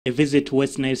A visit to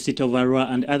West Nile city of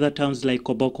Arua and other towns like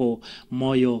Koboko,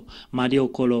 Moyo,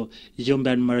 Mariokolo, Jombe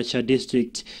and Marasha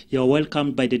district, you are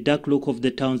welcomed by the dark look of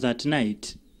the towns at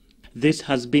night. This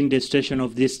has been the situation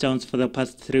of these towns for the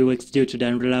past 3 weeks due to the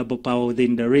unreliable power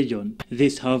within the region.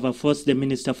 This, however, forced the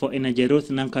Minister for Energy, Ruth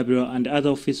Nankabirwa, and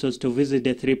other officials to visit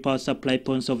the 3 power supply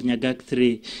points of Nyagak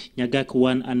 3, Nyagak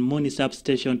 1 and Muni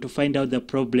substation to find out the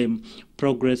problem,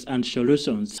 progress and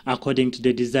solutions. According to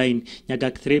the design,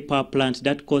 Nyagak 3 power plant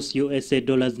that costs USA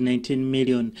 $19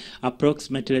 million,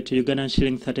 approximately to Ugandan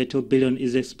shilling 32 billion,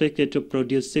 is expected to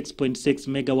produce 6.6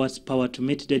 megawatts power to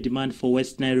meet the demand for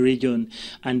West Nile region,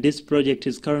 and this project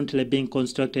is currently being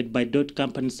constructed by Dot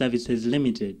Company Services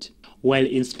Limited. While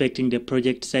inspecting the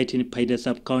project site in Paida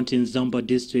sub-county in Zombo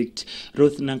district,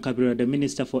 Ruth Nankabirwa, the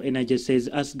Minister for Energy, says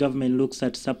as government looks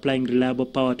at supplying reliable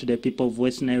power to the people of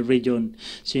West Nile region,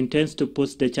 she intends to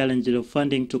put the challenge of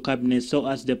funding to cabinet so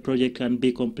as the project can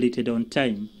be completed on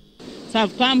time. So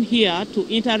I've come here to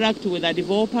interact with the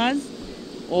developers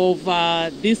of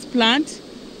this plant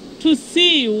to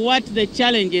see what the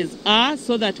challenges are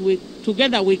so that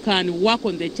together we can work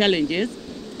on the challenges.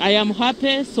 I am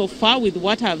happy so far with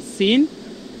what I've seen.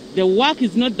 The work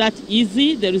is not that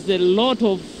easy. There is a lot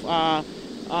of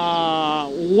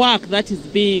work that is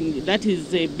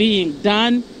being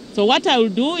done. So what I will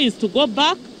do is to go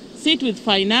back, sit with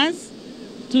finance,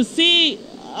 to see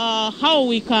how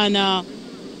we can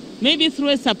maybe through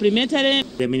a supplementary.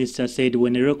 The minister said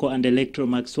Wenereko and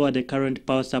Electromax, who are the current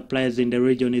power suppliers in the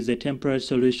region, is a temporary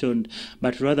solution,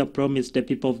 but rather promised the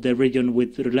people of the region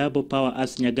with reliable power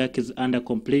as Nyagak is under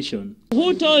completion.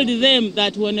 Who told them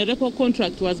that Wenereko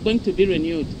contract was going to be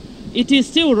renewed? It is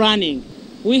still running.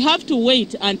 We have to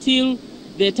wait until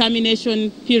the termination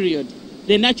period,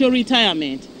 the natural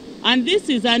retirement, and this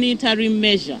is an interim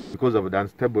measure. Because of the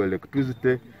unstable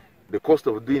electricity, the cost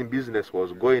of doing business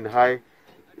was going high.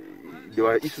 There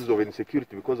were issues of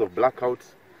insecurity because of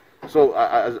blackouts. So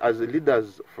as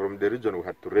leaders from the region, we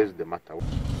had to raise the matter.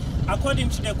 According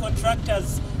to the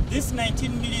contractors, this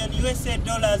 $19 million USA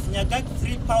Nyagak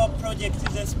 3 power project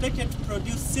is expected to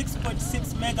produce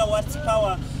 6.6 megawatts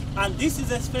power, and this is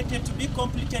expected to be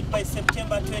completed by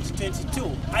September 2022.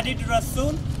 Adid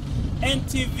Rasool,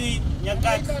 NTV,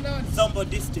 Nyagak, Zombo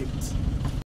district.